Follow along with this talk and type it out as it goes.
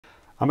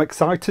I'm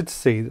excited to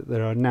see that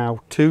there are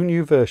now 2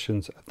 new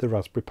versions of the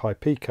Raspberry Pi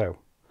Pico,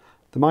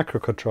 the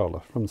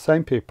microcontroller from the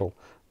same people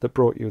that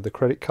brought you the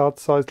credit card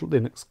sized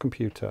Linux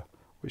computer,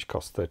 which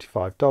cost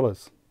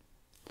 $35.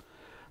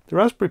 The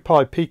Raspberry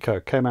Pi Pico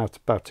came out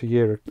about a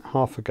year and a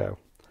half ago.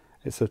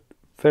 It's a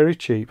very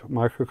cheap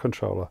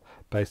microcontroller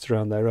based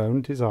around their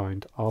own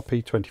designed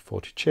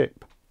RP2040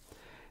 chip.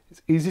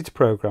 It's easy to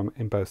program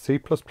in both C++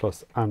 and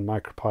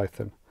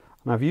MicroPython,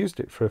 and I've used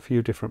it for a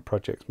few different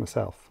projects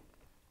myself.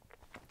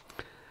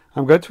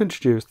 I'm going to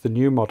introduce the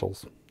new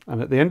models,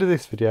 and at the end of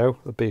this video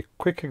there'll be a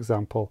quick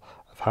example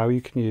of how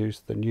you can use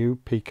the new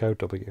Pico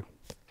W.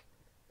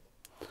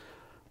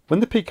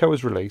 When the Pico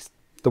was released,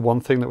 the one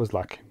thing that was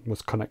lacking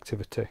was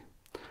connectivity,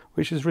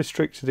 which has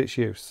restricted its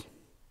use.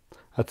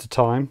 At a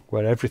time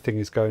where everything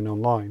is going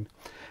online,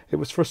 it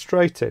was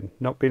frustrating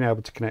not being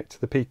able to connect to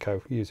the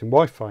Pico using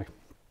Wi-Fi.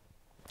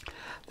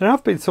 There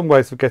have been some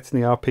ways of getting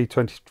the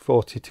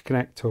RP2040 to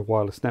connect to a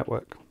wireless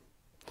network.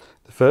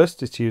 The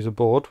first is to use a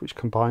board which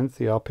combines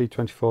the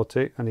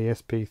RP2040 and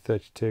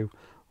ESP32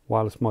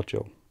 wireless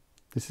module.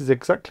 This is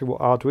exactly what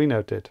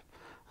Arduino did,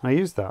 and I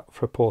used that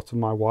for a port of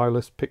my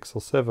wireless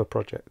Pixel server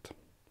project.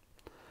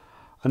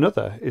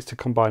 Another is to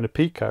combine a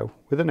Pico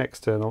with an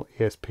external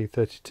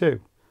ESP32,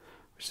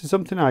 which is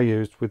something I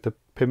used with the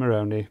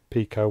Pimoroni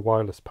Pico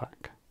Wireless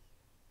Pack.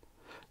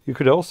 You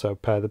could also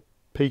pair the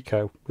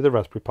Pico with a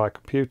Raspberry Pi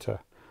computer,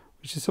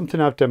 which is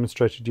something I've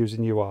demonstrated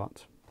using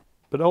Uart,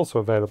 but also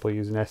available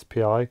using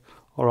SPI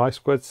or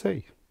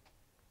I2C.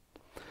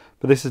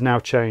 But this has now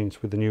changed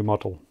with the new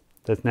model.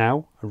 There's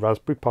now a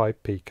Raspberry Pi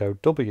Pico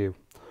W,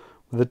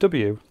 with the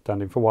W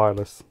standing for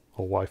wireless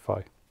or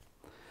Wi-Fi.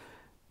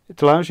 It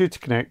allows you to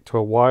connect to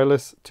a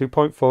wireless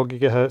 2.4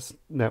 GHz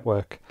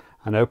network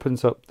and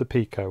opens up the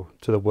Pico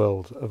to the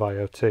world of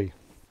IoT.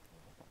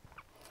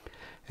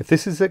 If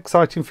this is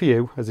exciting for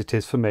you as it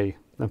is for me,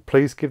 then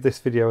please give this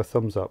video a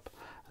thumbs up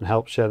and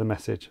help share the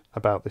message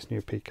about this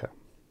new Pico.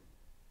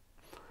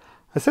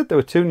 I said there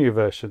were 2 new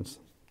versions,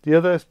 the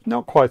other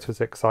not quite as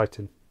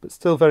exciting, but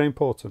still very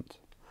important.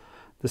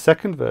 The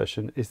second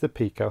version is the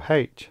Pico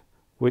H,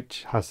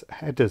 which has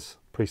headers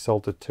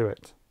pre-soldered to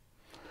it.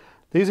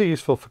 These are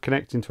useful for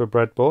connecting to a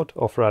breadboard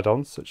or for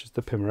add-ons such as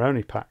the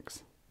Pimoroni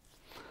packs.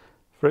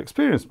 For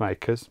experienced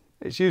makers,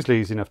 it's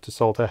usually easy enough to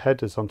solder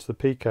headers onto the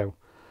Pico,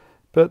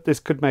 but this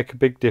could make a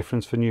big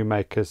difference for new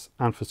makers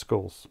and for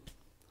schools.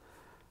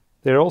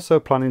 They are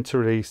also planning to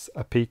release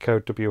a Pico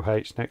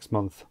WH next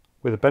month,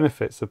 with the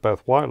benefits of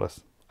both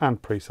wireless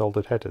and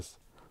pre-soldered headers,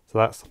 so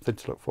that's something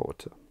to look forward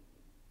to.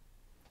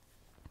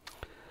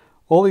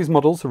 All these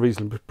models are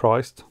reasonably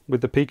priced,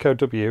 with the Pico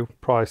W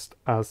priced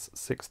as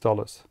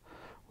 $6,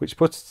 which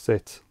puts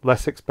it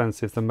less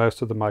expensive than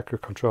most of the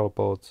microcontroller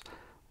boards,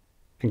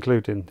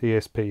 including the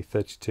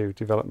ESP32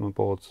 development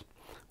boards,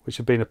 which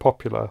have been a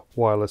popular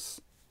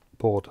wireless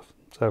board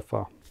so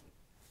far.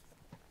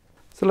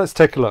 So let's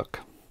take a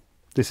look.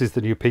 This is the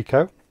new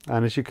Pico,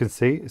 and as you can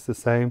see it's the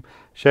same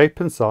shape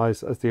and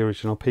size as the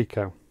original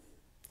Pico.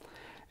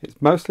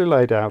 It's mostly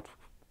laid out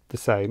the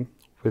same,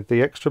 with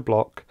the extra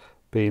block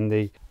being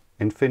the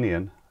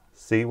Infineon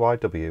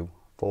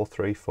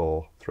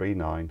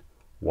CYW43439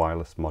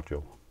 wireless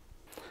module.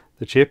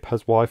 The chip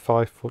has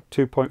Wi-Fi for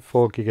 2.4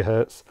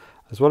 GHz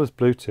as well as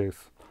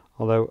Bluetooth,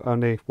 although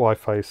only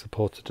Wi-Fi is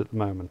supported at the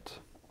moment.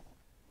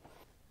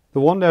 The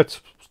one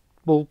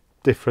notable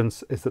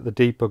difference is that the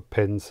debug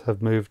pins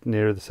have moved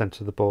nearer the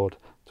centre of the board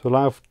to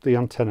allow the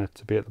antenna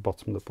to be at the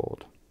bottom of the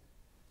board.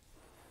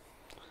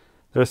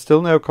 There are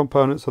still no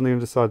components on the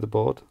underside of the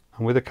board,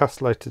 and with the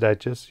castellated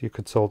edges you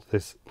could solder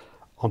this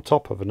on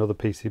top of another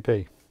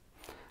PCB.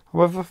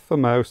 However, for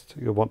most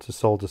you'll want to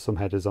solder some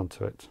headers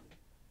onto it.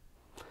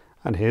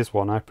 And here's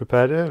one I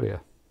prepared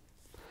earlier.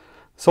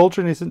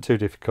 Soldering isn't too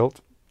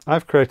difficult.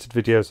 I've created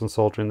videos on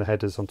soldering the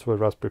headers onto a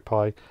Raspberry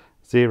Pi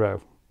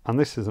Zero, and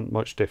this isn't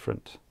much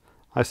different.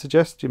 I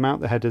suggest you mount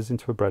the headers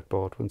into a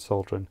breadboard when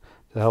soldering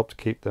to help to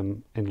keep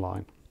them in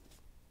line.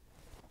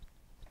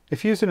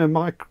 If using a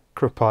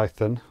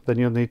MicroPython, then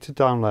you'll need to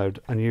download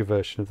a new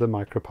version of the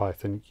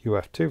MicroPython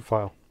UF2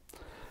 file,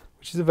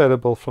 which is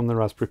available from the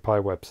Raspberry Pi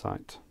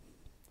website.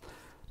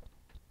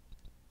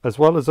 As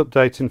well as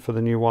updating for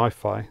the new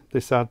Wi-Fi,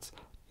 this adds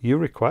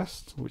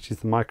uRequest, which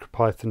is the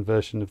MicroPython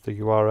version of the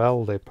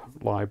URL lib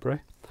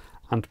library,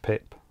 and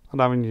pip,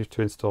 allowing you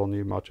to install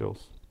new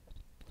modules.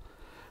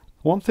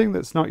 One thing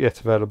that's not yet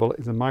available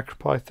is a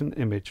MicroPython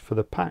image for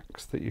the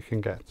packs that you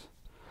can get.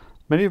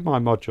 Many of my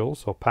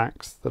modules or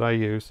packs that I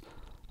use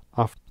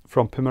are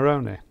from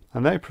Pimoroni,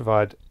 and they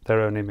provide their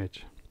own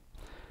image.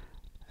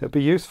 It would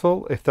be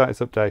useful if that is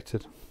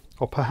updated,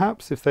 or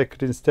perhaps if they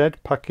could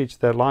instead package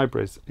their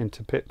libraries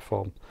into pip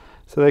form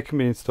so they can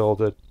be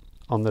installed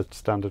on the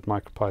standard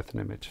MicroPython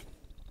image.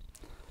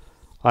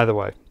 Either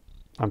way,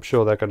 I'm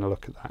sure they're going to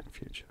look at that in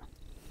future.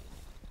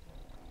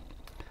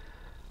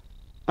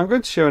 I'm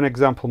going to show an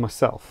example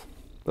myself,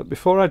 but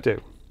before I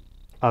do,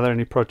 are there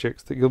any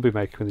projects that you'll be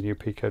making with the new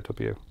Pico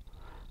W?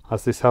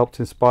 Has this helped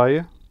inspire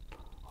you,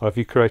 or have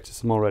you created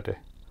some already?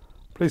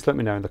 Please let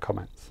me know in the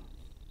comments.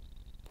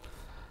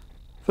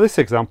 For this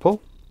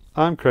example,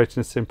 I'm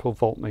creating a simple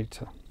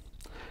voltmeter.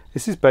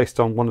 This is based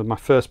on one of my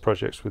first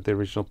projects with the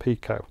original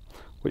Pico,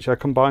 which I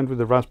combined with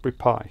the Raspberry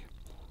Pi.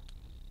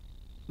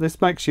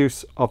 This makes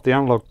use of the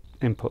analog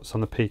inputs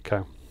on the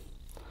Pico.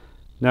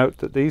 Note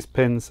that these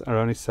pins are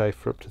only safe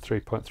for up to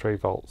 3.3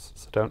 volts,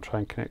 so don't try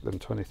and connect them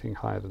to anything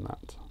higher than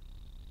that.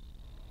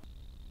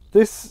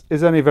 This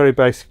is only a very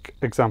basic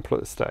example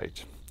at this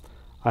stage.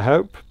 I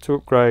hope to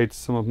upgrade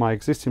some of my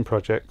existing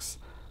projects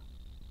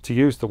to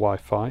use the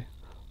Wi-Fi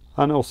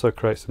and also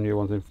create some new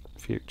ones in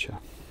future.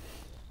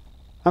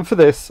 And for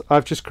this,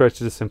 I've just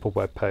created a simple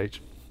web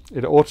page.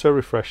 It auto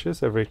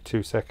refreshes every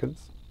 2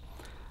 seconds,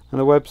 and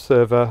the web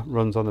server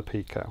runs on the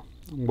Pico.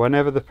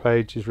 Whenever the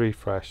page is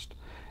refreshed,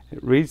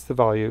 it reads the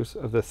values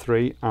of the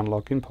 3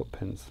 analog input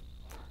pins: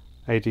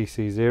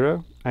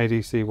 ADC0,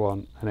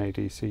 ADC1 and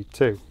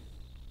ADC2.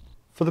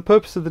 For the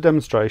purpose of the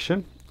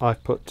demonstration,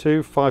 I've put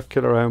 2 5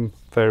 kilo ohm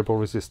variable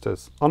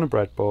resistors on a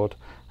breadboard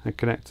and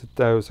connected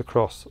those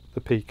across the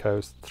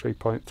Pico's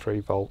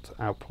 3.3 volt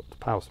output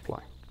power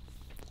supply.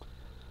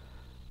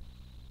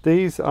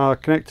 These are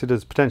connected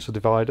as a potential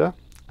divider,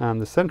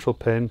 and the central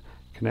pin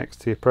connects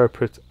to the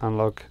appropriate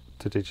analog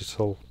to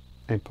digital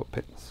input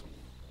pins,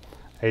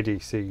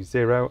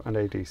 ADC0 and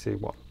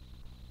ADC1.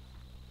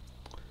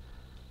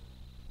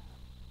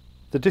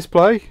 The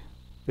display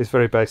is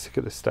very basic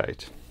at this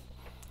stage,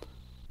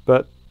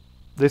 but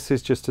this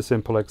is just a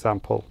simple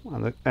example,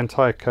 and the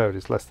entire code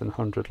is less than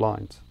 100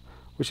 lines,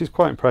 which is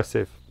quite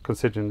impressive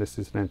considering this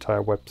is an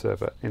entire web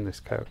server in this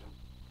code.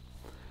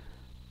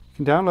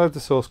 You can download the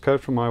source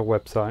code from my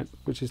website,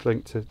 which is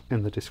linked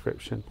in the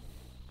description.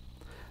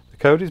 The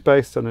code is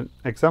based on an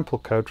example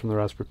code from the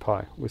Raspberry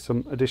Pi, with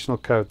some additional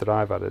code that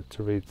I've added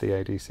to read the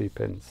ADC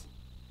pins.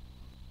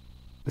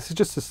 This is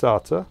just a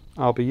starter.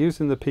 I'll be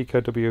using the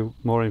Pico W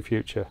more in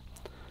future,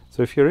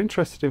 so if you're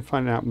interested in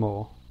finding out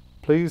more,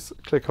 please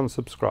click on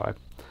subscribe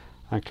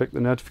and click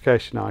the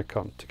notification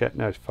icon to get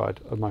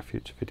notified of my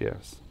future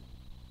videos.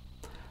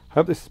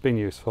 Hope this has been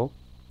useful.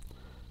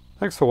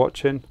 Thanks for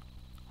watching.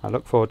 I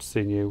look forward to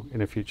seeing you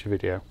in a future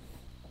video.